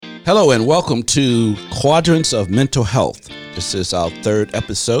Hello and welcome to Quadrants of Mental Health. This is our third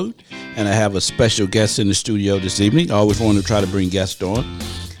episode, and I have a special guest in the studio this evening. I always want to try to bring guests on.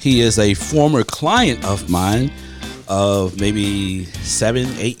 He is a former client of mine of maybe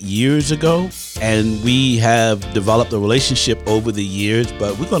 7-8 years ago, and we have developed a relationship over the years,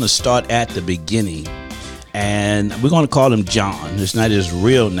 but we're going to start at the beginning. And we're going to call him John. It's not his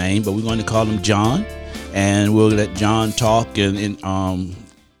real name, but we're going to call him John, and we'll let John talk and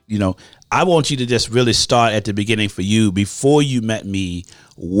I want you to just really start at the beginning for you. Before you met me,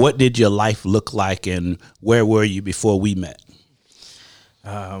 what did your life look like and where were you before we met?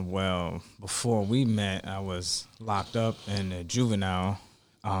 Well, before we met, I was locked up in a juvenile,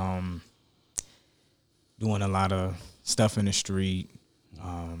 doing a lot of stuff in the street.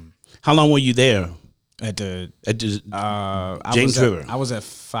 How long were you there? At the James River. I was at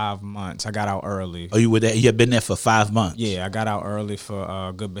 5 months. I got out early. Oh, you were there? You had been there for 5 months? Yeah, I got out early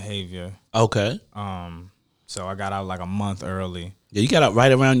for good behavior. Okay. So I got out like a month early. Yeah, you got out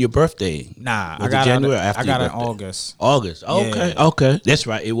right around your birthday. Nah, Was I got it January out. after I got your in birthday? August. August. Okay. Yeah. Okay. That's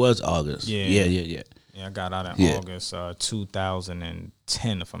right. It was August. Yeah. Yeah. Yeah, I got out in August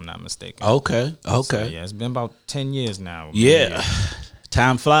 2010, if I'm not mistaken. Okay. So, yeah, it's been about 10 years now. Yeah.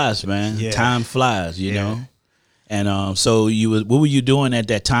 Time flies, man. Yeah. Time flies, you know. And so what were you doing at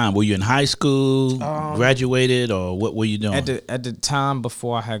that time? Were you in high school, graduated, or what were you doing? At the time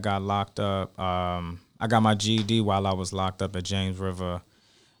before I had got locked up, I got my GED while I was locked up at James River.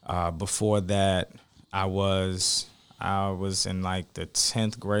 Before that, I was in like the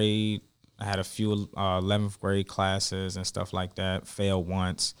 10th grade. I had a few 11th grade classes and stuff like that. Failed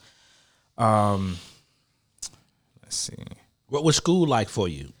once. Let's see. What was school like for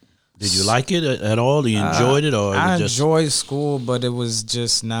you? Did you like it at all? You enjoyed it, or I just enjoyed school, but it was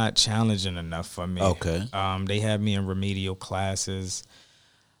just not challenging enough for me. Okay. They had me in remedial classes,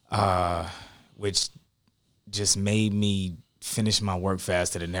 which just made me finish my work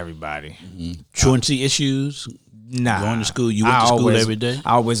faster than everybody. truancy issues? Nah, Going to school, you went to school every day?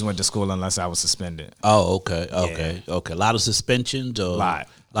 I always went to school unless I was suspended. Oh, okay. A lot of suspensions, or Lot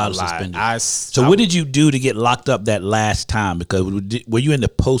of lot. suspensions. So what did you do to get locked up that last time? Because were you in the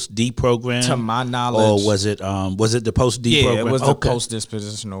post D program? To my knowledge, or was it the post D program? Yeah, it was the post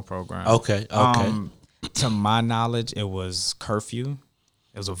dispositional program. Okay. To my knowledge, it was curfew.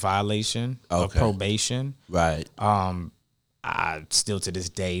 It was a violation of probation. Right. I still to this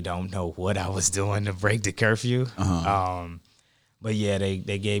day don't know what I was doing to break the curfew. But yeah,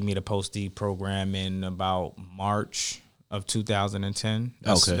 they gave me the post D program in about March of 2010.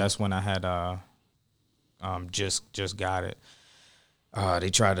 That's when I had just got it. They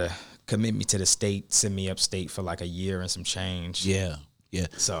tried to commit me to the state, send me upstate for like a year and some change. Yeah.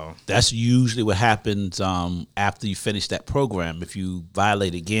 So that's usually what happens after you finish that program. If you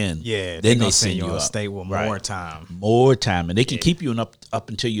violate again, then they send you upstate with more time. More time, and they can keep you up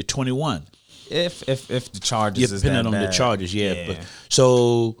until you're 21. If the charges is depending that on bad. the charges, But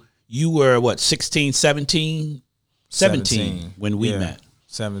so you were what, 16, 17? 17 when we met.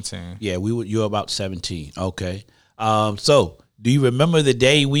 17. Yeah, you were about 17. Okay. So do you remember the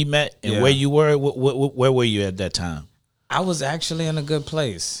day we met and where you were? Where were you at that time? I was actually in a good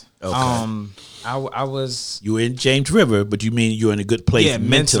place. Okay. I was. You were in James River, but you mean you were in a good place? Yeah,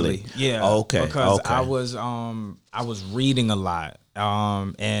 mentally. Yeah. Okay. Because I was reading a lot.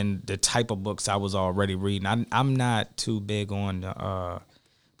 And the type of books I was already reading. I'm not too big on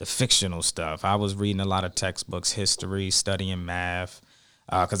the fictional stuff. I was reading a lot of textbooks, history, studying math,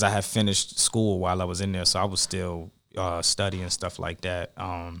 because I had finished school while I was in there, so I was still studying stuff like that.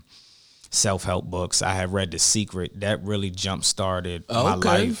 Self-help books. I had read The Secret. That really jump-started my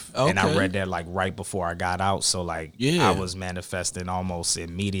life. And I read that like right before I got out. So like I was manifesting almost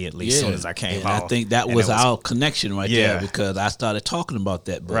immediately as soon as I came out. I think that was our connection right there, because I started talking about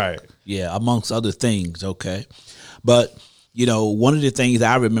that book. Right. Yeah, amongst other things, okay. But, one of the things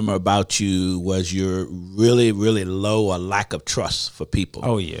I remember about you was your really, really low or lack of trust for people.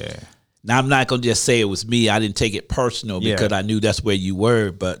 Oh, yeah. Now, I'm not going to just say it was me. I didn't take it personal because I knew that's where you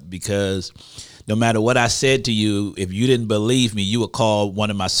were, but because no matter what I said to you, if you didn't believe me, you would call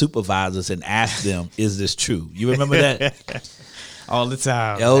one of my supervisors and ask them, is this true? You remember that? All the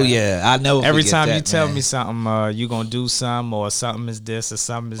time. Oh, man. yeah. I know. Every time you tell me something, you going to do something, or something is this or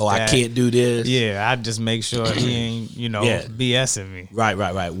something is that. I can't do this. Yeah, I just make sure he ain't, BSing me.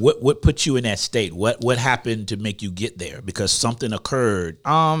 Right. What put you in that state? What happened to make you get there? Because something occurred.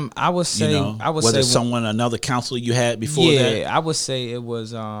 I would say, was it another counselor you had before that? Yeah, I would say it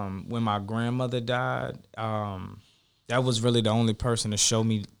was when my grandmother died. That was really the only person to show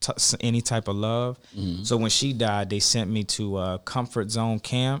me any type of love. Mm-hmm. So when she died, they sent me to a comfort zone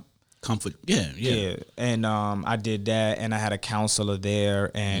camp. Comfort. Yeah. And I did that, and I had a counselor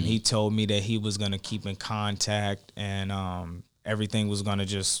there, and he told me that he was gonna keep in contact, and everything was gonna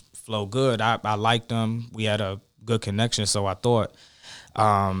just flow good. I liked him. We had a good connection, so I thought.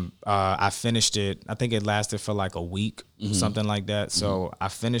 I finished it. I think it lasted for like a week, something like that. So I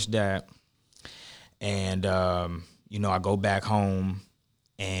finished that, and I go back home,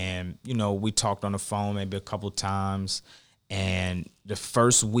 and we talked on the phone maybe a couple times. And the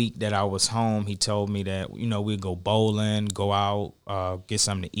first week that I was home, he told me that we'd go bowling, go out, get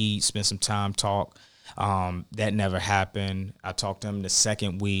something to eat, spend some time, talk. That never happened. I talked to him the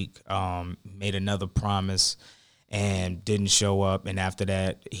second week, made another promise, and didn't show up. And after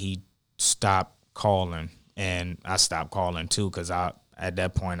that, he stopped calling, and I stopped calling too, because at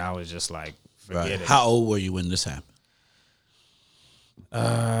that point I was just like, forget it. How old were you when this happened?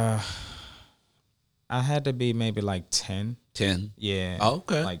 I had to be maybe like 10. 10? Yeah.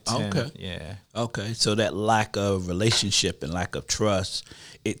 Okay. Like 10. Okay. Yeah. Okay. So that lack of relationship and lack of trust,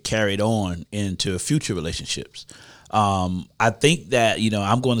 it carried on into future relationships. I think that,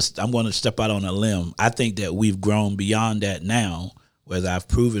 I'm going to step out on a limb. I think that we've grown beyond that now, where I've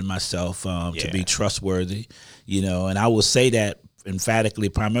proven myself to be trustworthy, and I will say that emphatically,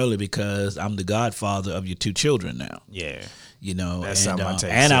 primarily because I'm the godfather of your 2 children now. Yeah. That's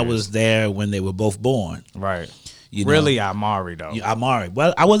and I was there when they were both born. Right. Really, Amari though. Amari.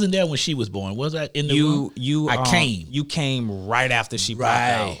 Well, I wasn't there when she was born. Was I in the room? I came. You came right after she popped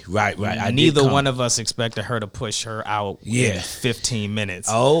out. Right. Neither one of us expected her to push her out in 15 minutes.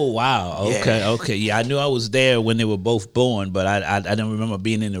 Oh wow. Okay. Yeah, I knew I was there when they were both born, but I don't remember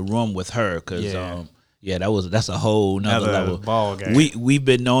being in the room with her because. That's a whole nother level. Ball game. We've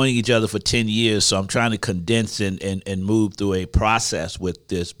been knowing each other for 10 years, so I'm trying to condense and move through a process with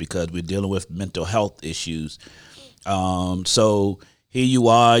this because we're dealing with mental health issues. So here you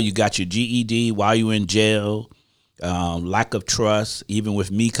are, you got your GED while you were in jail, lack of trust, even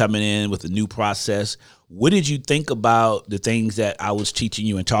with me coming in with a new process. What did you think about the things that I was teaching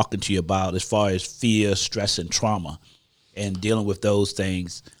you and talking to you about as far as fear, stress, and trauma and dealing with those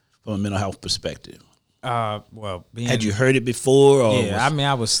things from a mental health perspective? Had you heard it before? Or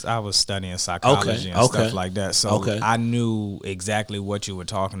I was studying psychology and stuff like that, so I knew exactly what you were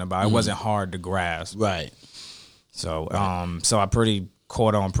talking about. It wasn't hard to grasp, right? So, so I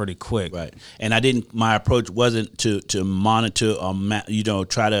caught on pretty quick, right? And my approach wasn't to monitor or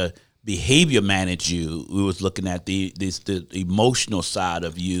try to behavior manage you. We was looking at the emotional side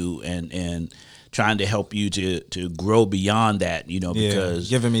of you and trying to help you to grow beyond that, because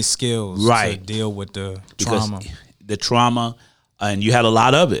giving me skills to deal with the trauma. The trauma, and you had a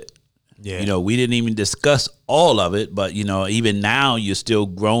lot of it. Yeah. We didn't even discuss all of it, but even now you're still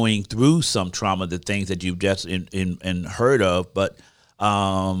growing through some trauma, the things that you've just heard of. But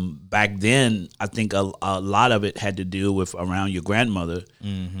back then, I think a lot of it had to do with around your grandmother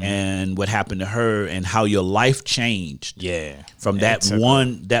and what happened to her and how your life changed. Yeah, from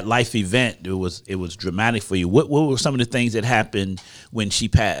that life event, it was dramatic for you. What were some of the things that happened when she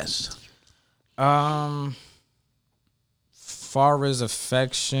passed? Far as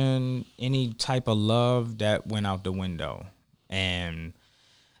affection, any type of love, that went out the window, and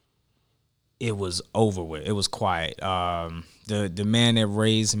it was over with. It was quiet. The man that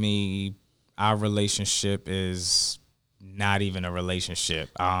raised me, our relationship is not even a relationship.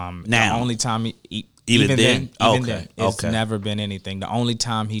 Now, the only time even then, it's never been anything. The only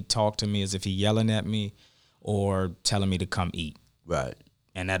time he talked to me is if he yelling at me or telling me to come eat. Right.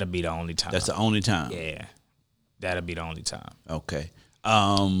 And that'll be the only time. That's the only time. Yeah. That'll be the only time. Okay.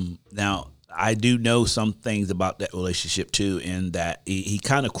 Now, I do know some things about that relationship too, in that he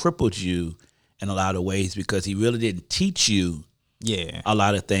kind of crippled you in a lot of ways because he really didn't teach you a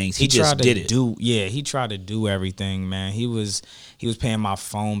lot of things. He just did it. He tried to do everything, man. He was paying my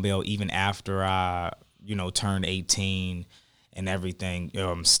phone bill even after I, turned 18 and everything.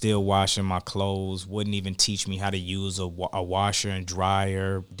 Still washing my clothes, wouldn't even teach me how to use a washer and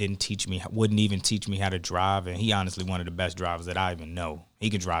dryer, wouldn't even teach me how to drive. And he honestly one of the best drivers that I even know. He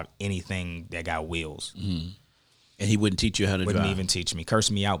could drive anything that got wheels. Mm-hmm. And he wouldn't teach you how to drive? Wouldn't even teach me.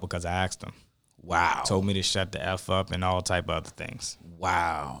 Cursed me out because I asked him. Wow. Told me to shut the F up and all type of other things.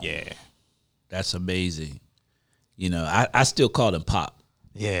 Wow. Yeah. That's amazing. I still call him Pop.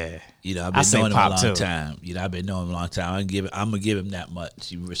 Yeah. I've been knowing him a long time. I've been knowing him a long time. I'm gonna give him that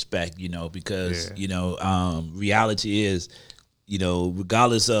much respect, because reality is,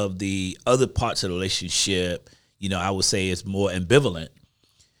 regardless of the other parts of the relationship, I would say it's more ambivalent.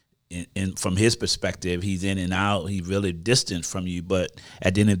 And from his perspective, he's in and out. He's really distant from you, but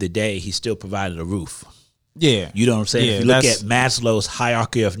at the end of the day, he still provided a roof. Yeah. You know what I'm saying? Yeah, if you look at that's- Maslow's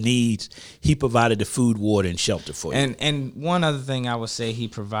hierarchy of needs, he provided the food, water, and shelter for you. And one other thing I would say he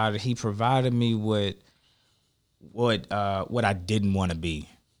provided me with what I didn't want to be.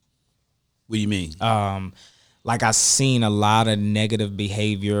 What do you mean? Like I seen a lot of negative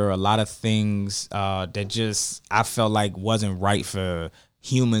behavior, a lot of things that just I felt like wasn't right for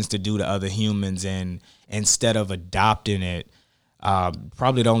humans to do to other humans, and instead of adopting it,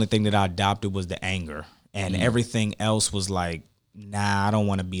 probably the only thing that I adopted was the anger, and everything else was like, nah, I don't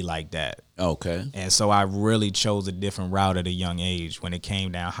want to be like that. Okay. And so I really chose a different route at a young age when it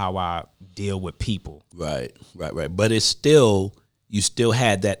came down how I deal with people. Right. But it's still, you still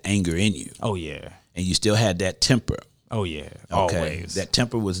had that anger in you, Oh yeah. and you still had that temper. Oh yeah. Okay. Always. That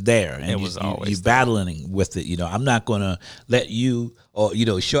temper was there, and It was always you battling with it. I'm not gonna let you or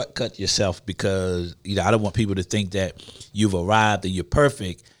shortcut yourself, because I don't want people to think that you've arrived and you're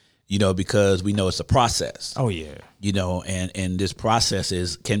perfect. Because we know it's a process. Oh yeah. And this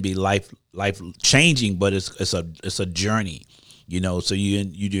process can be life changing, but it's a journey. So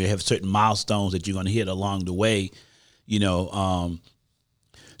you do have certain milestones that you're gonna hit along the way.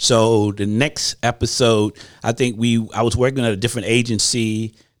 So the next episode, I think I was working at a different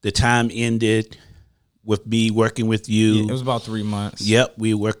agency. The time ended with me working with you. Yeah, it was about 3 months. Yep,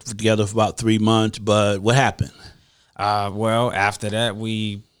 we worked together for about 3 months. But what happened? Well, after that,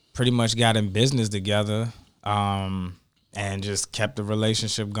 we pretty much got in business together, and just kept the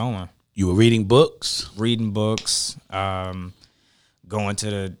relationship going. You were reading books? Reading books, going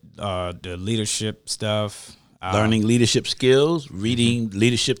to the leadership stuff. Learning leadership skills, reading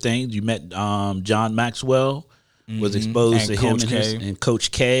leadership things. You met John Maxwell, was exposed And to him Coach K. and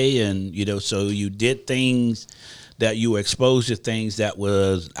Coach K, and so you did things that you were exposed to things that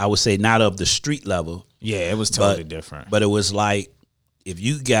was, I would say, not of the street level. Yeah, it was totally different. But it was like, if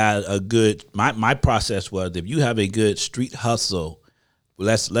you got a good, my process was, if you have a good street hustle,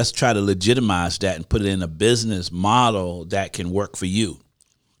 let's try to legitimize that and put it in a business model that can work for you.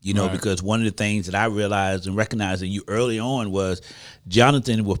 Right. Because one of the things that I realized and recognized in you early on was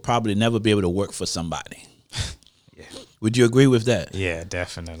Jonathan will probably never be able to work for somebody. Yeah. Would you agree with that? Yeah,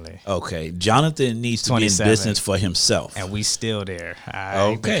 definitely. Okay. Jonathan needs to be in 27. business for himself. And we still there. I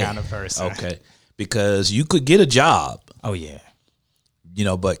ain't the kind of person. Okay. Because you could get a job, Oh yeah.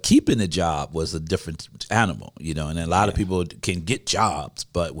 but keeping the job was a different animal, and a lot of people can get jobs,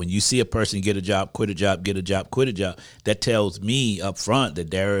 but when you see a person get a job, quit a job, get a job, quit a job, that tells me up front that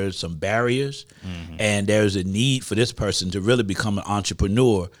there are some barriers, and there's a need for this person to really become an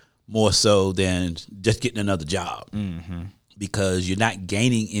entrepreneur more so than just getting another job, because you're not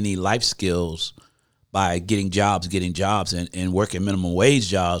gaining any life skills by getting jobs and working minimum wage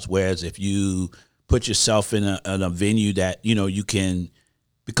jobs, whereas if you put yourself in a venue that, you can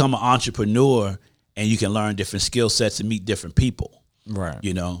become an entrepreneur and you can learn different skill sets and meet different people. Right.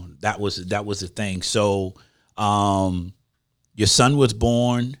 That was the thing. So, your son was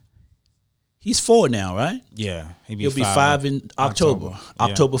born. He's 4 now, right? Yeah. He'll be 5 in October.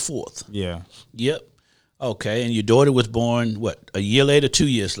 October 4th. Yeah. Yep. Okay. And your daughter was born, a year later, 2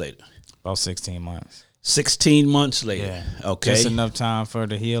 years later? About 16 months. 16 months later. Yeah. Okay. Just enough time for her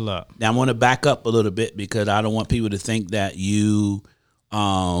to heal up. Now I want to back up a little bit, because I don't want people to think that you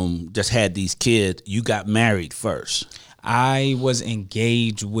just had these kids. You got married first. I was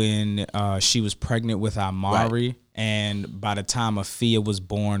engaged when she was pregnant with Amari, Right. and by the time Afia was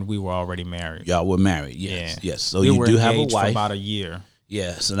born, we were already married. Y'all were married. Yes. Yeah. Yes. So we you were do have a engaged for wife. about a year.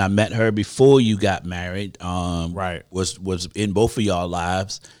 Yes. And I met her before you got married. Right. Was in both of y'all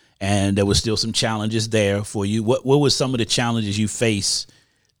lives, and there was still some challenges there for you. What were some of the challenges you faced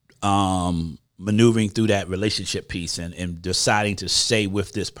maneuvering through that relationship piece and deciding to stay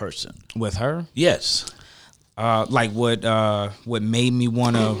with this person? With her? Yes. Like what made me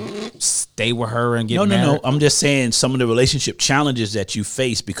want to stay with her and get No. married? I'm just saying some of the relationship challenges that you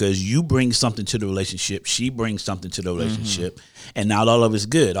face, because you bring something to the relationship, she brings something to the relationship, and not all of it's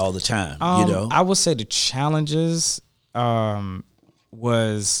good all the time. I would say the challenges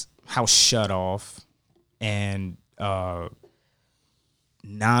was how shut off and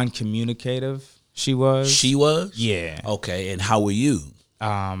non-communicative she was. She was? Yeah. Okay. And how were you?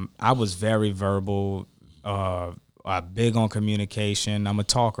 I was very verbal, big on communication. I'm a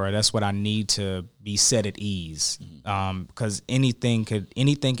talker. That's what I need to be set at ease. Because anything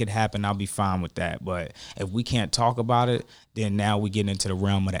could happen. I'll be fine with that. But if we can't talk about it, then now we get into the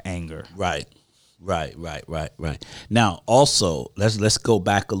realm of the anger. Right. Now, also, let's go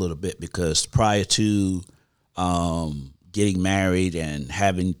back a little bit, because prior to getting married and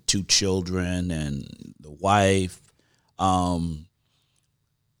having 2 children and the wife,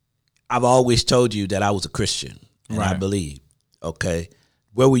 I've always told you that I was a Christian, and I Right. believe. Okay,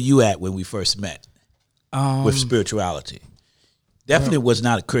 where were you at when we first met with spirituality? Definitely was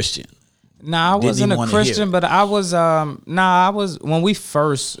not a Christian. Nah, I Didn't wasn't even a wanna hear Christian, it. but I was I was when we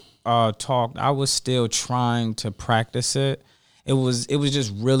first talked, I was still trying to practice it. It was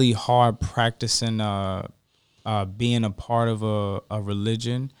just really hard practicing being a part of a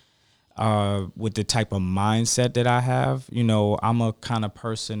religion with the type of mindset that I have. You know, I'm a kind of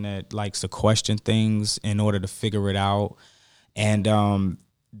person that likes to question things in order to figure it out. And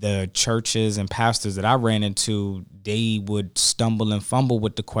the churches and pastors that I ran into, they would stumble and fumble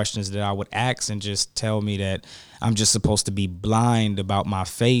with the questions that I would ask and just tell me that I'm just supposed to be blind about my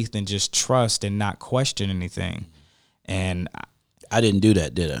faith and just trust and not question anything. And I didn't do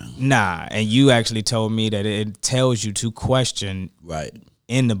that, did I? nah, and you actually told me that it tells you to question Right.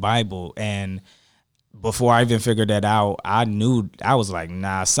 in the Bible. And before I even figured that out, I was like,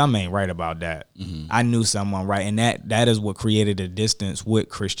 nah, something ain't right about that. I knew someone right. And that is what created a distance with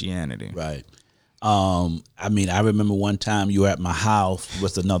Christianity. Right. I mean, I remember one time you were at my house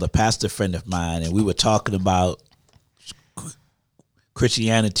with another pastor friend of mine, and we were talking about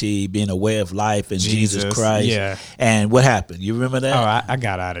Christianity being a way of life and Jesus Christ. yeah. And what happened? You remember that? Oh, I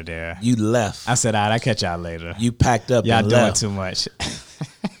got out of there. You left. I said, all right, I'll catch y'all later. You packed up Y'all and doing left. too much.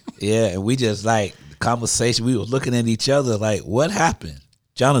 Yeah, and we just like the conversation. We were looking at each other like, what happened?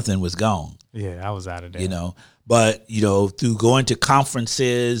 Jonathan was gone. Yeah, I was out of there. You know, but you know, through going to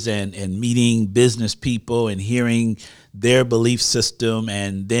conferences and meeting business people and hearing their belief system,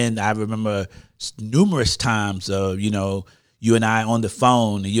 and then I remember numerous times of, you know, you and I on the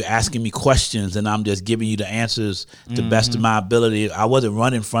phone and you're asking me questions and I'm just giving you the answers to the best of my ability. I wasn't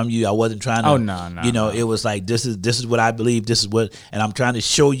running from you. I wasn't trying to, Oh, no, you know, no. it was like, this is what I believe. This is what, and I'm trying to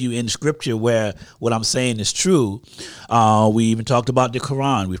show you in scripture where what I'm saying is true. We even talked about the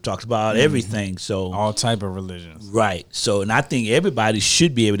Quran. We've talked about everything. So All type of religions. right. So, and I think everybody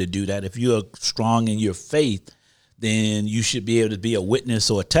should be able to do that. If you're strong in your faith, then you should be able to be a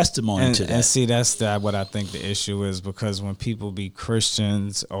witness or a testimony to that. And see, that's what I think the issue is, because when people be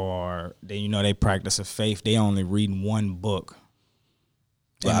Christians or they, you know, they practice a faith, they only read one book.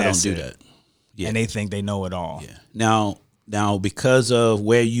 Well, And I don't that's do it. that. Yeah. And they think they know it all. Yeah. Now, because of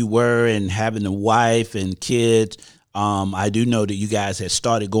where you were and having a wife and kids, I do know that you guys had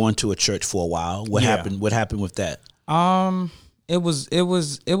started going to a church for a while. What Yeah. happened? What happened with that? It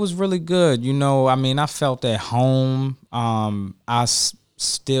was really good. You know, I mean, I felt at home.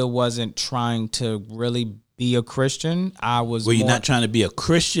 Still wasn't trying to really be a Christian. I was. Were you more- not trying to be a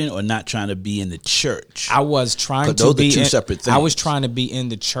Christian or not trying to be in the church? I was trying 'Cause to those are be two in, separate I was things. trying to be in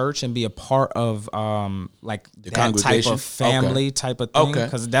the church and be a part of like that type congregation? of family type of thing, Okay.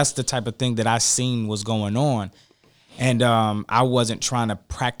 because that's the type of thing that I seen was going on. And I wasn't trying to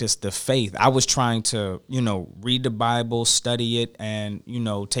practice the faith. I was trying to, you know, read the Bible, study it, and, you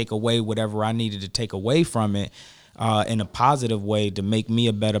know, take away whatever I needed to take away from it in a positive way to make me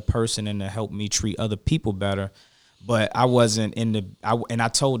a better person and to help me treat other people better. But I wasn't and I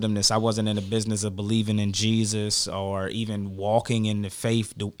told them this, I wasn't in the business of believing in Jesus or even walking in the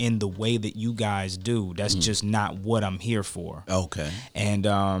faith in the way that you guys do. That's just not what I'm here for. Okay. And,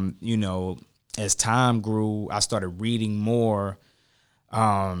 you know, as time grew, I started reading more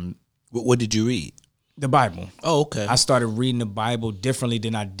What did you read? the Bible. Oh, okay. I started reading the Bible differently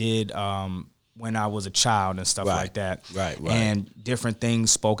than I did when I was a child and stuff Right. like that. Right. And different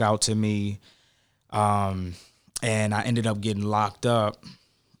things spoke out to me. And I ended up getting locked up.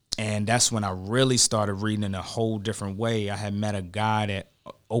 And that's when I really started reading in a whole different way. I had met a guy that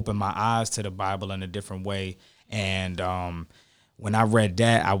opened my eyes to the Bible in a different way. And when I read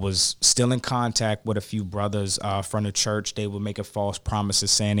that, I was still in contact with a few brothers from the church. They were making false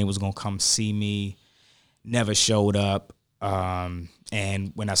promises saying they was going to come see me. Never showed up.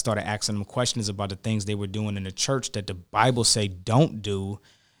 And when I started asking them questions about the things they were doing in the church that the Bible say don't do,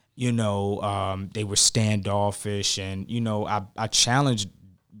 you know, they were standoffish. And, you know, I challenged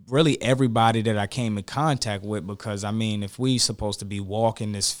really everybody that I came in contact with, because, I mean, if we supposed to be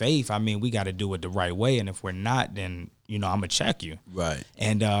walking this faith, I mean, we got to do it the right way. And if we're not, then, you know, I'm going to check you. Right.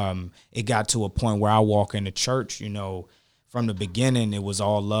 And it got to a point where I walk in the church, you know, from the beginning, it was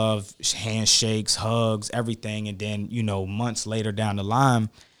all love, handshakes, hugs, everything. And then, you know, months later down the line,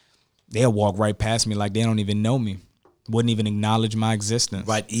 they'll walk right past me like they don't even know me. Wouldn't even acknowledge my existence.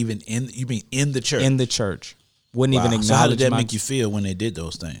 Right. Even you mean in the church? In the church. Wouldn't Wow. even acknowledge So how did that my make you feel when they did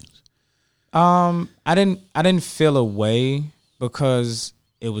those things? I didn't feel a way, because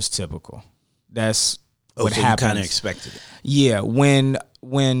it was typical. That's what so happens. you kind of expected it. Yeah,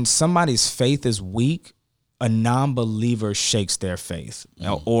 when somebody's faith is weak, a non-believer shakes their faith,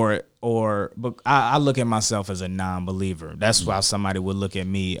 or but I look at myself as a non-believer. That's why somebody would look at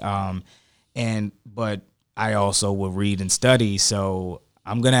me. But I also will read and study, so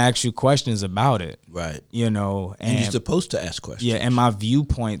I'm gonna ask you questions about it. Right. And you're supposed to ask questions. Yeah, and my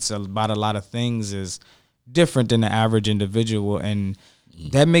viewpoints about a lot of things is different than the average individual, and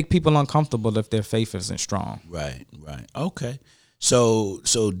that make people uncomfortable if their faith isn't strong. Right. Okay. So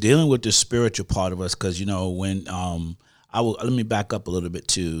dealing with the spiritual part of us, because when let me back up a little bit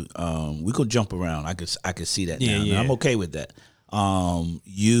too. We could jump around. I could see that now. Yeah. I'm okay with that.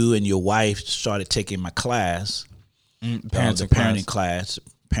 You and your wife started taking my class, parenting class,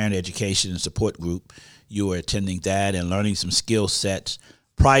 parent education and support group. You were attending that and learning some skill sets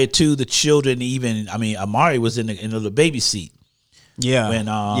prior to the children. Even Amari was in the baby seat. Yeah, when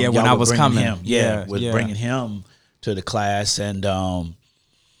I was coming, bringing him to the class, and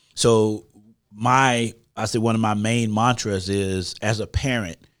so one of my main mantras is, as a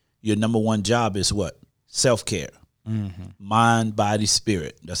parent, your number one job is what? Self-care. Mm-hmm. Mind, body,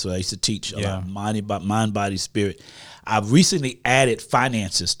 spirit. That's what I used to teach a lot. Mind, body, spirit. I've recently added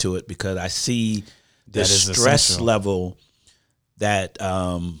finances to it because I see the stress essential. Level that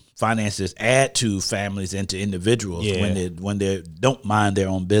finances add to families and to individuals when they don't mind their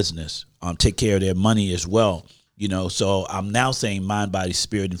own business, take care of their money as well. So I'm now saying mind, body,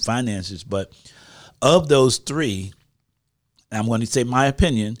 spirit, and finances. But of those three, I'm going to say my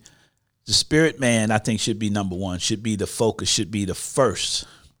opinion. The spirit man, I think, should be number one, should be the focus, should be the first.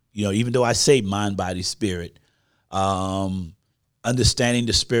 Even though I say mind, body, spirit, understanding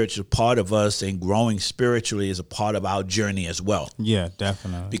the spiritual part of us and growing spiritually is a part of our journey as well. Yeah,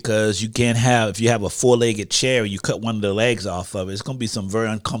 definitely. Because you can't if you have a 4-legged chair, you cut one of the legs off of it, it's going to be some very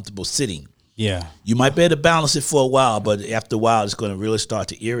uncomfortable sitting. Yeah. You might be able to balance it for a while, but after a while, it's going to really start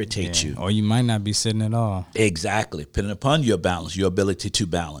to irritate you. Or you might not be sitting at all. Exactly. Depending upon your balance, your ability to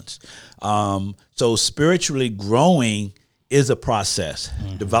balance. So spiritually growing is a process.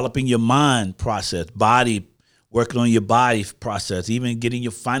 Mm-hmm. Developing your mind process, body, working on your body process, even getting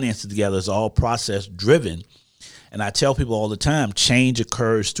your finances together is all process driven. And I tell people all the time, change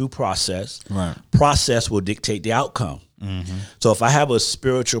occurs through process. Right. Process will dictate the outcome. Mm-hmm. So if I have a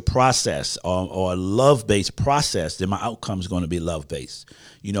spiritual process or a love-based process, then my outcome is going to be love-based.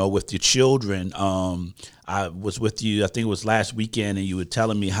 With your children, I was with you, I think it was last weekend, and you were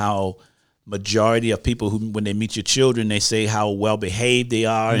telling me how majority of people who, when they meet your children, they say how well-behaved they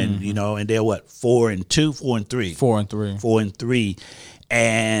are, mm-hmm. and they're what, 4 and 2, 4 and 3? 4 and 3.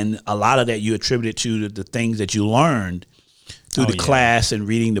 And a lot of that you attributed to the things that you learned through the class and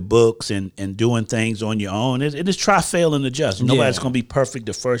reading the books and doing things on your own. It is try, fail, and adjust. Nobody's going to be perfect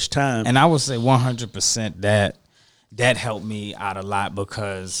the first time. And I would say 100% that helped me out a lot,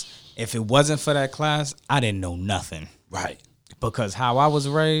 because if it wasn't for that class, I didn't know nothing. Right. Because how I was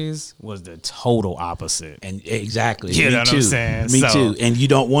raised was the total opposite. And exactly. You know what I'm saying? Me too. And you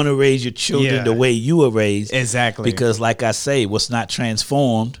don't want to raise your children the way you were raised. Exactly. Because like I say, what's not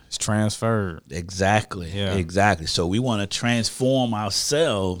transformed, it's transferred. Exactly. Yeah. Exactly. So we want to transform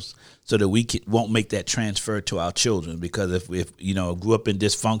ourselves so that we won't make that transfer to our children. Because if grew up in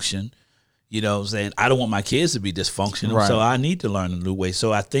dysfunction, I'm saying, I don't want my kids to be dysfunctional, right. So I need to learn a new way.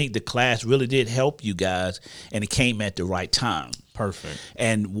 So I think the class really did help you guys, and it came at the right time. Perfect.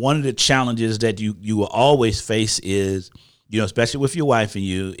 And one of the challenges that you will always face is, especially with your wife and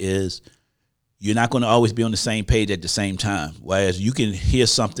you, is you're not going to always be on the same page at the same time. Whereas you can hear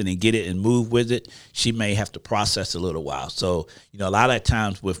something and get it and move with it, she may have to process a little while. So, a lot of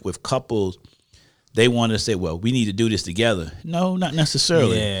times with couples, they want to say, well, we need to do this together. No, not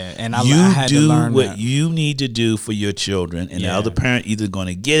necessarily. Yeah, and I had to learn what you need to do for your children, and the other parent either going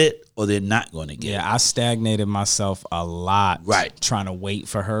to get it or they're not going to get it. Yeah, I stagnated myself a lot trying to wait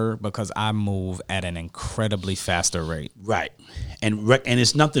for her, because I move at an incredibly faster rate. Right. And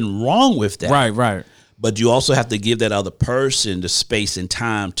there's nothing wrong with that. Right. But you also have to give that other person the space and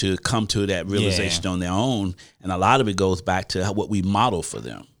time to come to that realization on their own. And a lot of it goes back to what we model for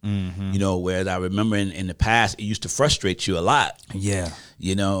them. Mm-hmm. Whereas I remember in the past, it used to frustrate you a lot. Yeah.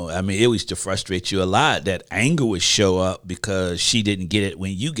 It used to frustrate you a lot. That anger would show up because she didn't get it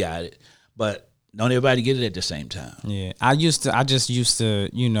when you got it. But don't everybody get it at the same time. Yeah. I just used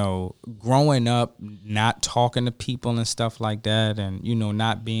to, growing up, not talking to people and stuff like that, and,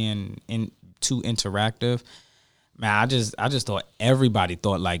 not being too interactive. Man, I just thought everybody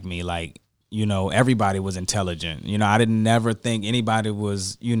thought like me, like, everybody was intelligent. I didn't never think anybody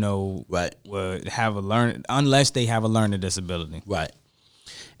was, would have unless they have a learning disability. Right.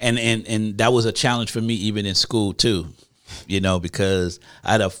 And that was a challenge for me even in school too, because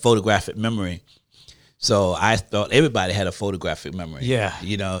I had a photographic memory. So I thought everybody had a photographic memory. Yeah.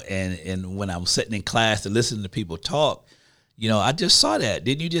 And when I was sitting in class to listen to people talk, I just saw that.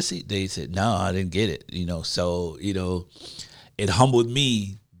 Didn't you just see? They said, no, I didn't get it. So, it humbled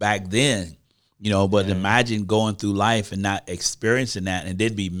me back then, but imagine going through life and not experiencing that and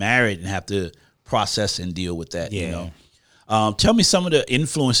then be married and have to process and deal with that, Tell me some of the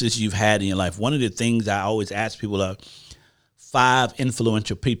influences you've had in your life. One of the things I always ask people are 5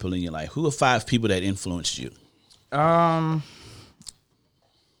 influential people in your life. Who are 5 people that influenced you? I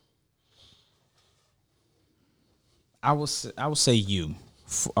would say you.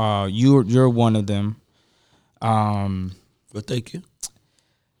 You're one of them. Well, thank you.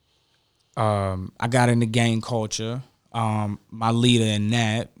 I got into gang culture. My leader in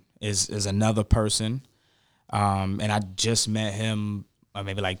that is another person. And I just met him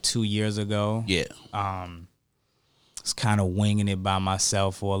maybe like 2 years ago. Yeah. Was kind of winging it by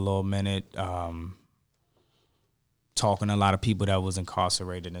myself for a little minute. Talking to a lot of people that was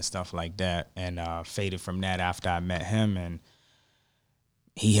incarcerated and stuff like that, and faded from that after I met him. And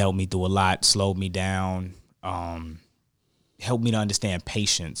he helped me through a lot, slowed me down, helped me to understand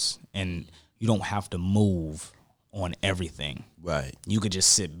patience. And you don't have to move on everything. Right. You could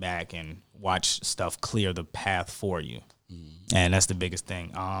just sit back and watch stuff clear the path for you. Mm-hmm. And that's the biggest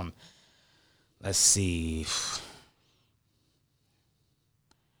thing. Let's see.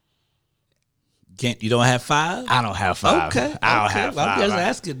 You don't have 5? I don't have 5. Okay. I don't have 5. I'm just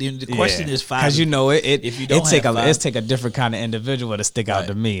asking. The question is 5. Because if you don't have 5, it's take a different kind of individual to stick out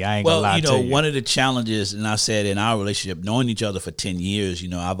to me. I ain't gonna lie to you. One of the challenges, and I said in our relationship, knowing each other for 10 years,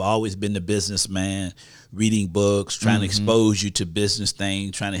 I've always been the businessman, reading books, trying to expose you to business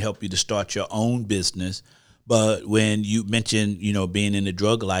things, trying to help you to start your own business. But when you mentioned, being in the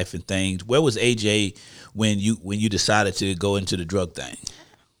drug life and things, where was AJ when you decided to go into the drug thing?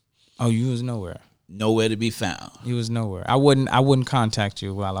 Oh, you was nowhere. Nowhere to be found. He was nowhere. I wouldn't contact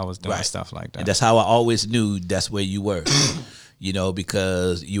you while I was doing stuff like that. And that's how I always knew that's where you were.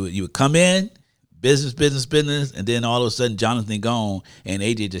 Because you would come in, business, and then all of a sudden Jonathan gone, and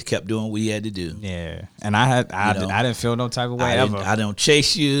AJ just kept doing what he had to do. Yeah, and I didn't feel no type of way ever. I don't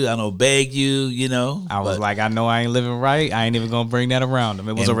chase you. I don't beg you. I was like, I know I ain't living right. I ain't even gonna bring that around him.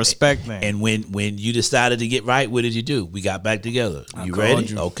 It was a respect thing. And when you decided to get right, what did you do? We got back together. You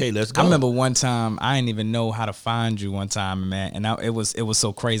ready? Okay, let's go. I remember one time I didn't even know how to find you one time, man, and it was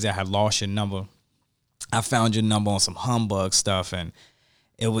so crazy. I had lost your number. I found your number on some humbug stuff, and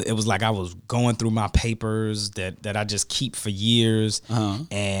it was like I was going through my papers that I just keep for years,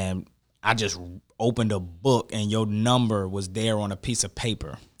 and I just opened a book, and your number was there on a piece of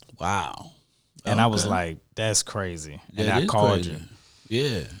paper. Wow. And I was like, that's crazy. And I called you.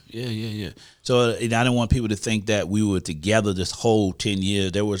 Yeah. So I didn't want people to think that we were together this whole 10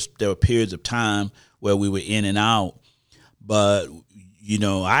 years. There were periods of time where we were in and out, but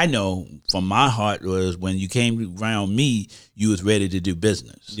I know from my heart was when you came around me, you was ready to do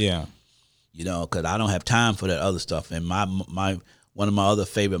business. Yeah. Because I don't have time for that other stuff. And my one of my other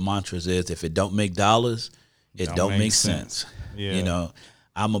favorite mantras is, if it don't make dollars, it don't make sense. Yeah.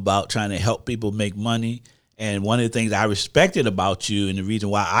 I'm about trying to help people make money. And one of the things I respected about you, and the reason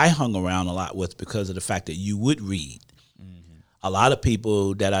why I hung around a lot, was because of the fact that you would read. Mm-hmm. A lot of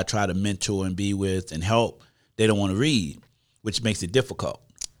people that I try to mentor and be with and help, they don't want to read, which makes it difficult.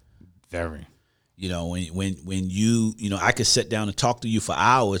 Very. When you I could sit down and talk to you for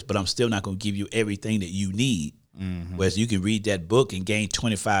hours, but I'm still not going to give you everything that you need. Mm-hmm. Whereas you can read that book and gain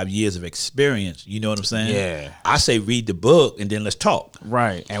 25 years of experience. You know what I'm saying? Yeah. I say read the book and then let's talk.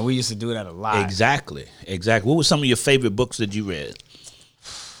 Right. And we used to do that a lot. Exactly. What were some of your favorite books that you read?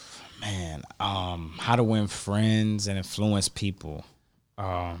 Man, How to Win Friends and Influence People.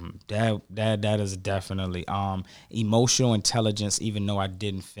 That is definitely Emotional Intelligence, even though I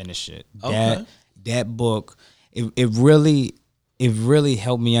didn't finish it. Okay. That book, it really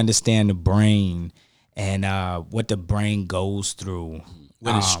helped me understand the brain and what the brain goes through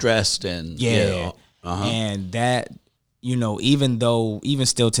when it's stressed and and that, even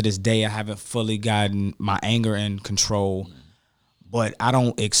still to this day, I haven't fully gotten my anger in control. But I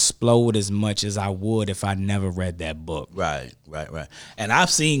don't explode as much as I would if I never read that book. Right. And I've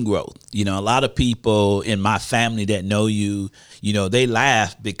seen growth. A lot of people in my family that know you, they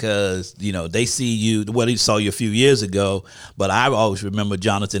laugh because, they see you, they saw you a few years ago, but I always remember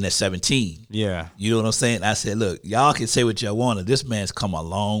Jonathan at 17. Yeah. You know what I'm saying? I said, look, y'all can say what y'all want. This man's come a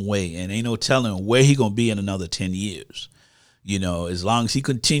long way, and ain't no telling where he going to be in another 10 years. You know, as long as he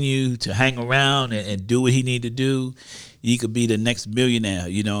continue to hang around and do what he need to do, he could be the next millionaire,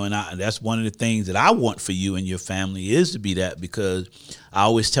 you know, and that's one of the things that I want for you and your family is to be that, because I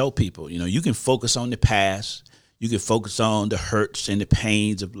always tell people, you know, you can focus on the past, you can focus on the hurts and the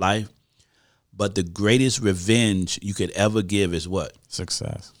pains of life, but the greatest revenge you could ever give is what?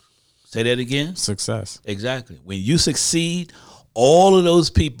 Success. Say that again? Success. Exactly. When you succeed, all of those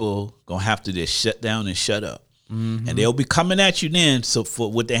people gonna have to just shut down and shut up. And they'll be coming at you then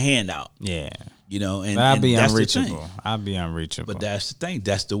with their hand out. Yeah. You know, and I'll be that's unreachable. I'll be unreachable. But that's the thing.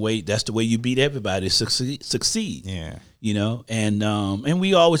 That's the way you beat everybody. Succeed. Yeah. You know, and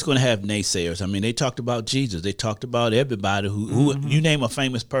we always going to have naysayers. I mean, they talked about Jesus. They talked about everybody who you name a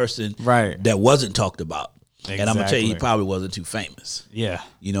famous person Right. that wasn't talked about. Exactly. And I'm gonna tell you, he probably wasn't too famous. Yeah.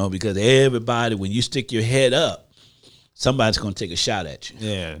 You know, because everybody, when you stick your head up, somebody's going to take a shot at you.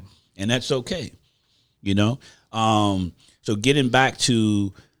 Yeah. And that's okay. You know. So getting back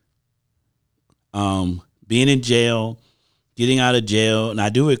to being in jail, getting out of jail, and I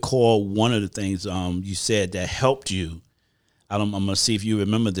do recall one of the things you said that helped you. I'm gonna see if you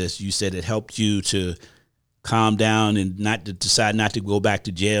remember this. You said it helped you to calm down and not to decide not to go back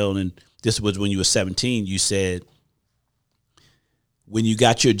to jail. And this was when you were 17. You said when you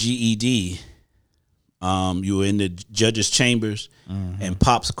got your GED, you were in the judge's chambers, and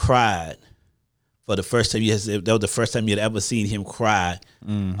Pops cried. For the first time, that was the first time you had ever seen him cry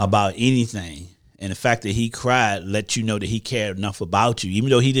about anything. And the fact that he cried let you know that he cared enough about you, even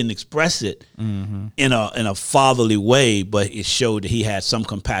though he didn't express it in a fatherly way, but it showed that he had some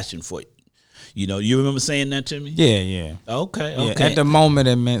compassion for you. You know, you remember saying that to me? Yeah. Okay. Yeah. At the moment,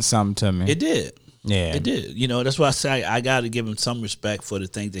 it meant something to me. It did. Yeah. It did. You know, that's why I say I got to give him some respect for the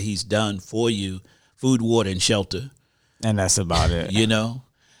things that he's done for you, food, water, and shelter. And that's about it. You know,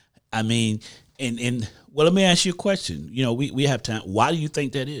 I mean, and well, let me ask you a question. You know, we have time. Why do you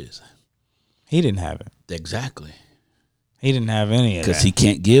think that is? He didn't have it. Exactly. He didn't have any of that. Because he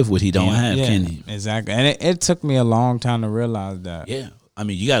can't give what he don't have, can he? Exactly. And it took me a long time to realize that. Yeah. I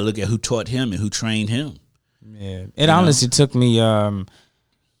mean, you got to look at who taught him and who trained him. Yeah. It honestly took me,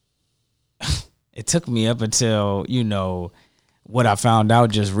 it took me up until, you know, what I found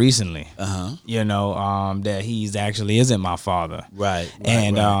out just recently, you know, that he's actually isn't my father. Right.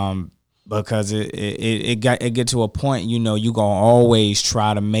 And, because it get to a point, you know, you gonna always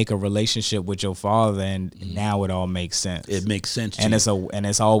try to make a relationship with your father, and now it all makes sense. It makes sense to and you.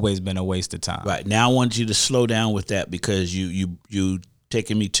 It's always been a waste of time. Right. Now I want you to slow down with that, because you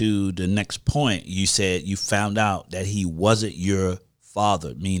taking me to the next point. You said you found out that he wasn't your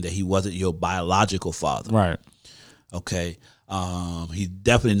father, meaning that he wasn't your biological father. Right. Okay. He's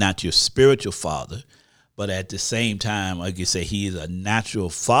definitely not your spiritual father. But at the same time, like you say, he is a natural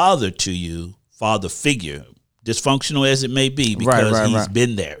father to you, father figure, dysfunctional as it may be, because he's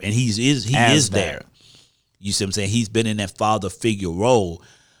been there and he is there. You see what I'm saying? He's been in that father figure role.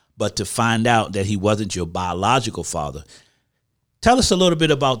 But to find out that he wasn't your biological father, tell us a little bit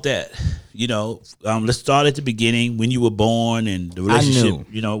about that. You know, let's start at the beginning, when you were born and the relationship.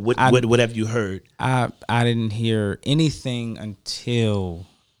 You know, what have you heard? I didn't hear anything until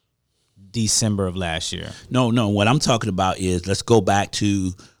December of last year. No. What I'm talking about is, let's go back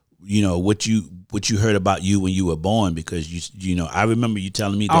to, you know, what you heard about you when you were born, because you know, I remember you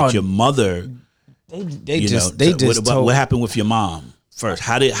telling me that your mother. What happened with your mom first?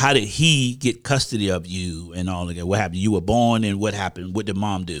 How did he get custody of you and all of that? What happened? You were born, and what happened? What did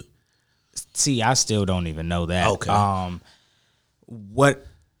mom do? See, I still don't even know that. Okay.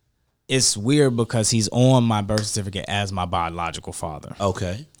 It's weird because he's on my birth certificate as my biological father.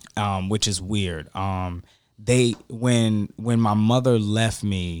 Okay. Which is weird. When my mother left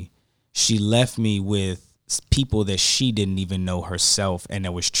me, she left me with people that she didn't even know herself, and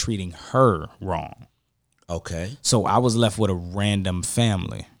that was treating her wrong. Okay. So I was left with a random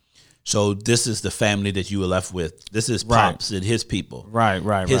family. So this is the family that you were left with. This is Pops and his people. Right.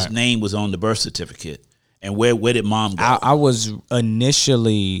 His name was on the birth certificate. And where did mom go? I was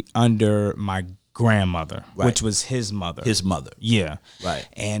initially under my grandmother, which was his mother. His mother. Yeah. Right.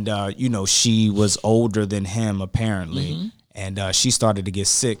 And, you know, she was older than him, apparently. And she started to get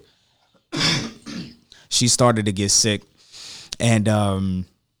sick. And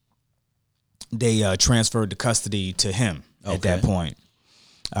they transferred the custody to him at that point,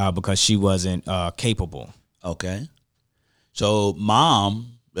 because she wasn't capable. Okay. So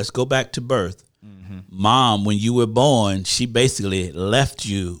mom, let's go back to birth. Mom, when you were born, she basically left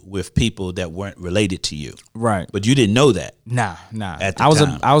you with people that weren't related to you. Right. But you didn't know that. Nah. At the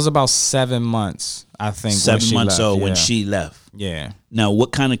time. I was about 7 months, I think. 7 months old when she left. Yeah. Now,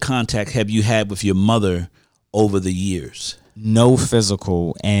 what kind of contact have you had with your mother over the years? No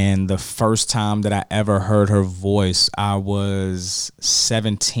physical. And the first time that I ever heard her voice, I was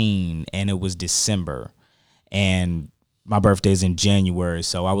 17 and it was December. And my birthday's in January,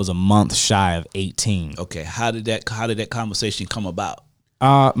 so I was a month shy of 18. Okay, how did that conversation come about?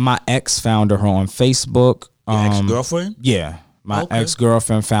 My ex found her on Facebook. Your ex-girlfriend? Yeah. My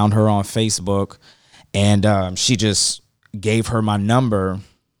ex-girlfriend found her on Facebook, and she just gave her my number,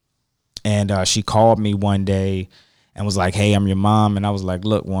 and she called me one day and was like, "Hey, I'm your mom." And I was like,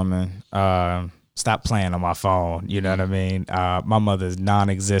 "Look, woman, stop playing on my phone." You know what I mean? My mother's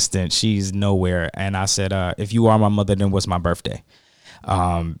non-existent. She's nowhere. And I said, if you are my mother, then what's my birthday?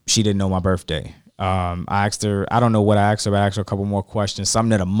 She didn't know my birthday. I asked her, I don't know what I asked her, but I asked her a couple more questions, something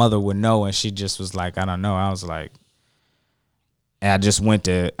that a mother would know. And she just was like, I don't know. I was like, and I just went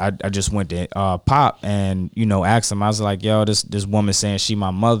to Pop and, you know, asked him. I was like, yo, this woman saying she my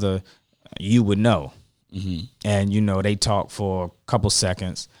mother, you would know. Mm-hmm. And, you know, they talked for a couple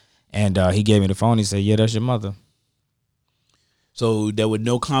seconds, and he gave me the phone. He said, yeah, that's your mother. So there were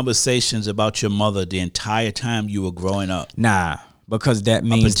no conversations about your mother the entire time you were growing up? Nah, because that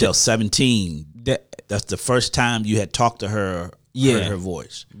means up until 17. That's the first time you had talked to her, heard her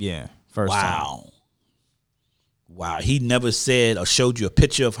voice. Yeah, first time. Wow. He never said or showed you a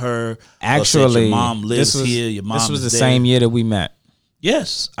picture of her. Actually, or said your mom lives here. Your mom. This was the there. same year that we met.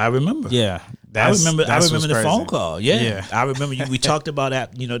 Yes, I remember. Yeah, I remember the crazy. phone call. Yeah. I remember we talked about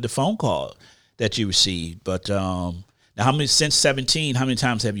that. You know, the phone call that you received. But now, since 17? How many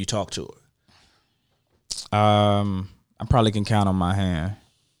times have you talked to her? I probably can count on my hand.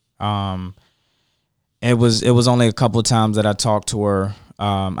 It was only a couple of times that I talked to her.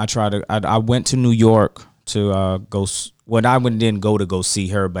 I went to New York to go. Well, I didn't go to go see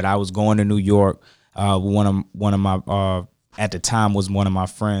her, but I was going to New York. One of my at the time was one of my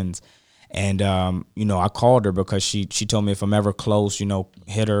friends, and you know, I called her because she told me if I'm ever close, you know,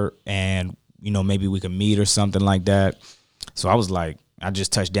 hit her, and you know, maybe we could meet or something like that. So I was like, I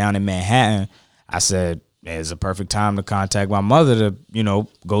just touched down in Manhattan. I said, it's a perfect time to contact my mother to, you know,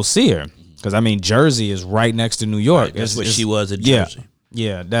 go see her. Because, I mean, Jersey is right next to New York. Right, that's where she was in Jersey.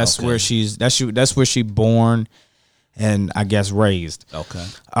 Yeah, that's where that's where she born and I guess raised. Okay.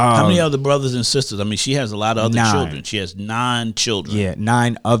 How many other brothers and sisters? I mean, she has a lot of other children. She has 9 children. Yeah,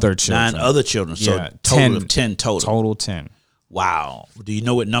 9 other children. 9 other children. So yeah, total of 10 total. Total 10. Wow. Do you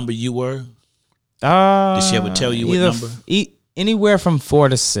know what number you were? Did she ever tell you what number? Anywhere from 4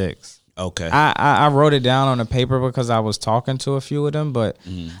 to 6. Okay. I wrote it down on a paper because I was talking to a few of them, but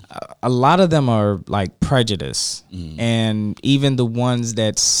a lot of them are like prejudice. And even the ones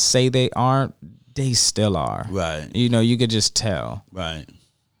that say they aren't, they still are. Right. You know, you could just tell. Right.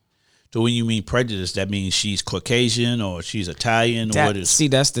 So when you mean prejudice, that means she's Caucasian or she's Italian? Or what is? See,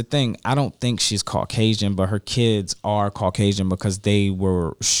 that's the thing. I don't think she's Caucasian, but her kids are Caucasian because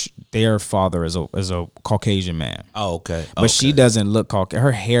their father is a Caucasian man. Oh, okay. But she doesn't look Caucasian.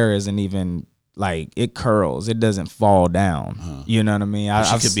 Her hair isn't even like, it curls. It doesn't fall down. You know what I mean?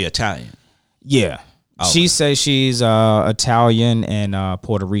 She could be Italian. Yeah. She says she's Italian and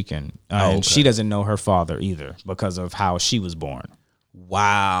Puerto Rican. And she doesn't know her father either because of how she was born.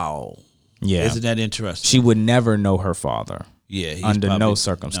 Wow. Yeah. Isn't that interesting? She would never know her father. Yeah. Under no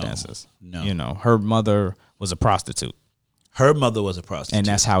circumstances. No. You know, her mother was a prostitute. Her mother was a prostitute. And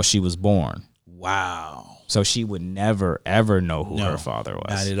that's how she was born. Wow. So she would never, ever know who her father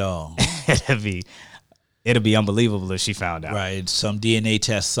was. Not at all. It'd be unbelievable if she found out. Right. Some DNA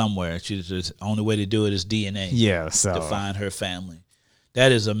test somewhere. The only way to do it is DNA. Yeah. So to find her family.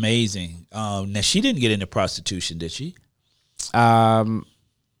 That is amazing. Now, she didn't get into prostitution, did she? I'm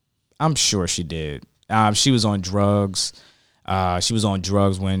sure she did. She was on drugs. She was on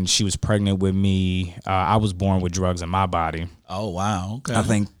drugs when she was pregnant with me. I was born with drugs in my body. Oh wow! Okay.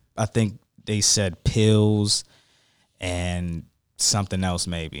 I think they said pills and something else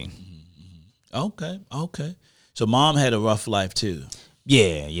maybe. Okay. So mom had a rough life too.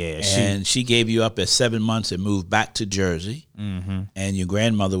 Yeah. And she gave you up at 7 months and moved back to Jersey. Mm-hmm. And your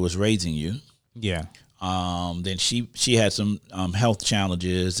grandmother was raising you. Yeah. Then she had some health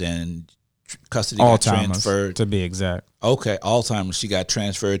challenges and custody Alzheimer's, got transferred. To be exact. Okay, Alzheimer's. She got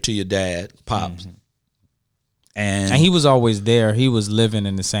transferred to your dad, Pops. Mm-hmm. And he was always there. He was living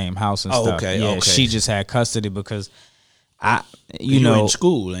in the same house and stuff. Okay, yeah, okay. She just had custody because you were in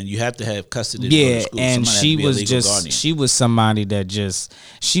school and you have to have custody. Yeah, school. and she was somebody that just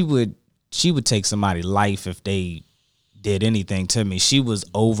she would take somebody's life if they did anything to me. She was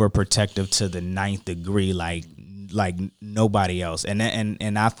overprotective to the 9th degree, like nobody else. And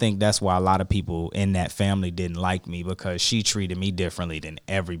I think that's why a lot of people in that family didn't like me, because she treated me differently than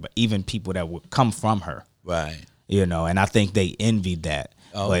everybody, even people that would come from her. Right. And I think they envied that.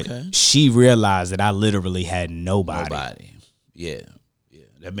 Oh, okay. But she realized that I literally had nobody. Yeah.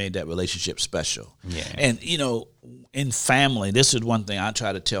 That made that relationship special. Yeah. And, in family, this is one thing I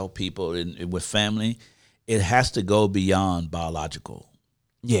try to tell people with family, it has to go beyond biological.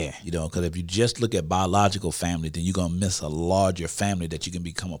 Yeah. Because if you just look at biological family, then you're going to miss a larger family that you can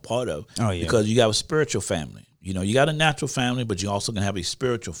become a part of. Oh, yeah. Because you got a spiritual family. You got a natural family, but you also can have a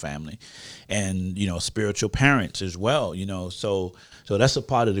spiritual family and, spiritual parents as well, So that's a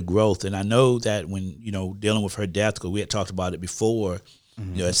part of the growth. And I know that when, dealing with her death, because we had talked about it before,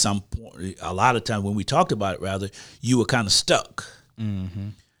 at some point, a lot of times when we talked about it, rather, you were kind of stuck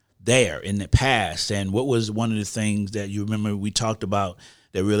there in the past. And what was one of the things that you remember we talked about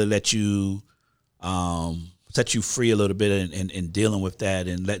that really let you set you free a little bit in dealing with that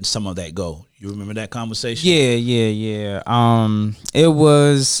and letting some of that go? You remember that conversation? Yeah. It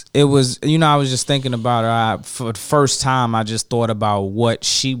was, I was just thinking about her. For the first time, I just thought about what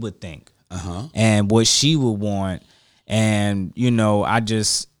she would think and what she would want. And, I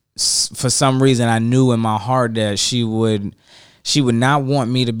just, for some reason, I knew in my heart that she would not want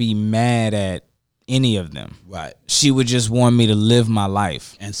me to be mad at any of them. Right. She would just want me to live my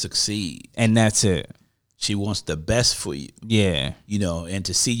life. And succeed. And that's it. She wants the best for you. Yeah. And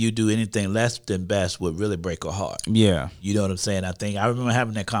to see you do anything less than best would really break her heart. Yeah. You know what I'm saying? I remember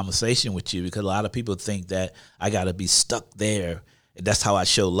having that conversation with you because a lot of people think that I got to be stuck there. That's how I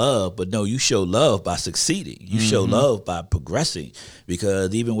show love. But no, you show love by succeeding. You show love by progressing.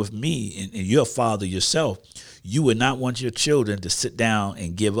 Because even with me, and you're a father yourself, you would not want your children to sit down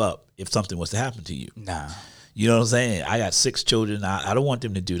and give up if something was to happen to you. Nah. You know what I'm saying? I got 6 children. I don't want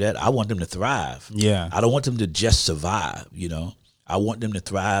them to do that. I want them to thrive. Yeah. I don't want them to just survive, I want them to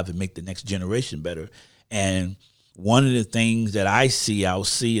thrive and make the next generation better. And one of the things that I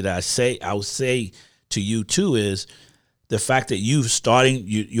will say to you too is the fact that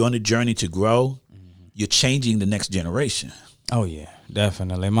you're on a journey to grow, you're changing the next generation. Oh yeah,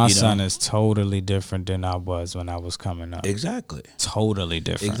 definitely. My son is totally different than I was when I was coming up. Exactly. Totally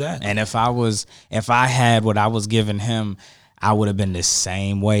different. Exactly. And if I had what I was giving him, I would have been the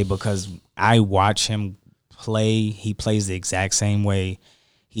same way because I watch him play. He plays the exact same way.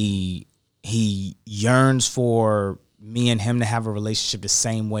 He yearns for me and him to have a relationship the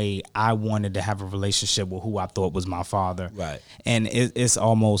same way I wanted to have a relationship with who I thought was my father. Right. And it's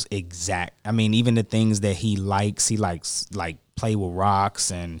almost exact. I mean, even the things that he likes like play with rocks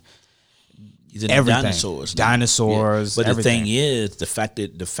and he's into everything. Dinosaurs. Dinosaurs. But everything. the thing is, the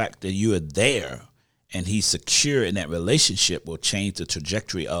fact that you are there and he's secure in that relationship will change the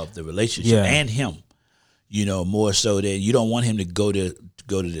trajectory of the relationship and him. More so that you don't want him to go to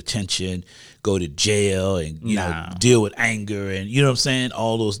detention, go to jail, and deal with anger, and you know what I'm saying,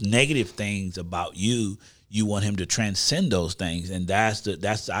 all those negative things about you. You want him to transcend those things, and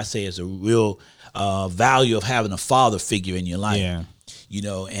that's I say is a real value of having a father figure in your life. Yeah.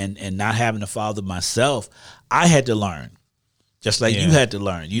 And not having a father myself, I had to learn. Just like you had to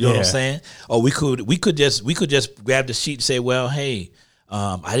learn, you know what I'm saying? Or we could just grab the sheet and say, well, hey,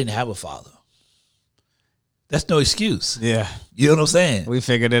 I didn't have a father. That's no excuse. Yeah. You know what I'm saying? We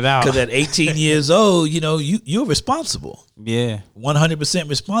figured it out. Because at 18 years old, you're responsible. Yeah. 100%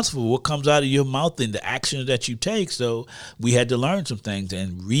 responsible for what comes out of your mouth and the actions that you take. So we had to learn some things,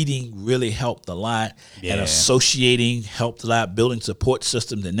 and reading really helped a lot. Yeah. And associating helped a lot. Building support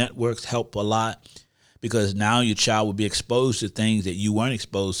systems and networks helped a lot, because now your child will be exposed to things that you weren't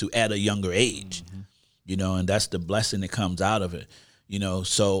exposed to at a younger age. And that's the blessing that comes out of it.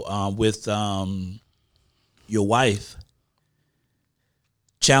 So with your wife,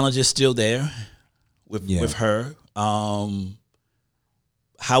 challenge is still there with her. How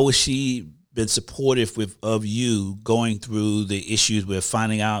has she been supportive of you going through the issues with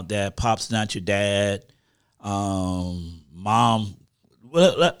finding out that Pop's not your dad? Mom,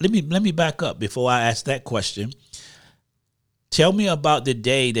 well, let me back up before I ask that question. Tell me about the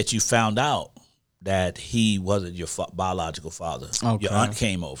day that you found out that he wasn't your biological father. Okay. Your aunt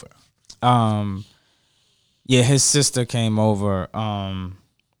came over. Yeah, his sister came over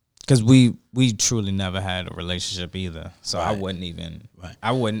because we truly never had a relationship either. So I wouldn't even. Right.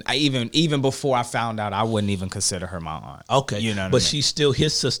 I wouldn't. Even before I found out, I wouldn't even consider her my aunt. Okay, you know. But I mean? She's still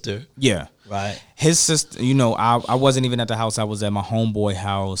his sister. Yeah. Right. His sister. I wasn't even at the house. I was at my homeboy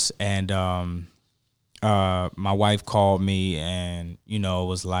house, and my wife called me, and it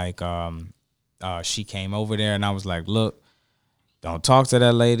was like she came over there, and I was like, look, don't talk to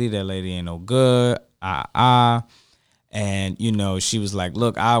that lady. That lady ain't no good. And she was like,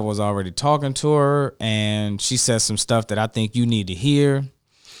 look, I was already talking to her, and she said some stuff that I think you need to hear.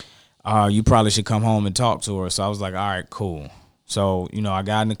 you probably should come home and talk to her. So I was like, all right, cool. So, I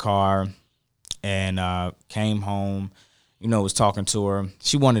got in the car and came home, was talking to her.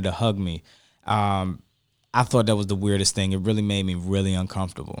 She wanted to hug me. I thought that was the weirdest thing. It really made me really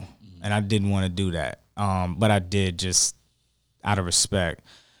uncomfortable. And I didn't want to do that. But I did, just out of respect.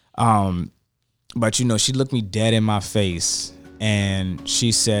 But, she looked me dead in my face and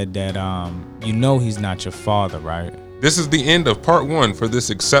she said that, he's not your father, right? This is the end of part 1 for this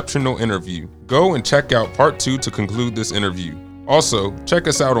exceptional interview. Go and check out part 2 to conclude this interview. Also, check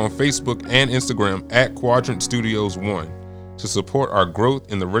us out on Facebook and Instagram at Quadrant Studios 1 to support our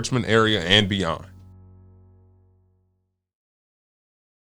growth in the Richmond area and beyond.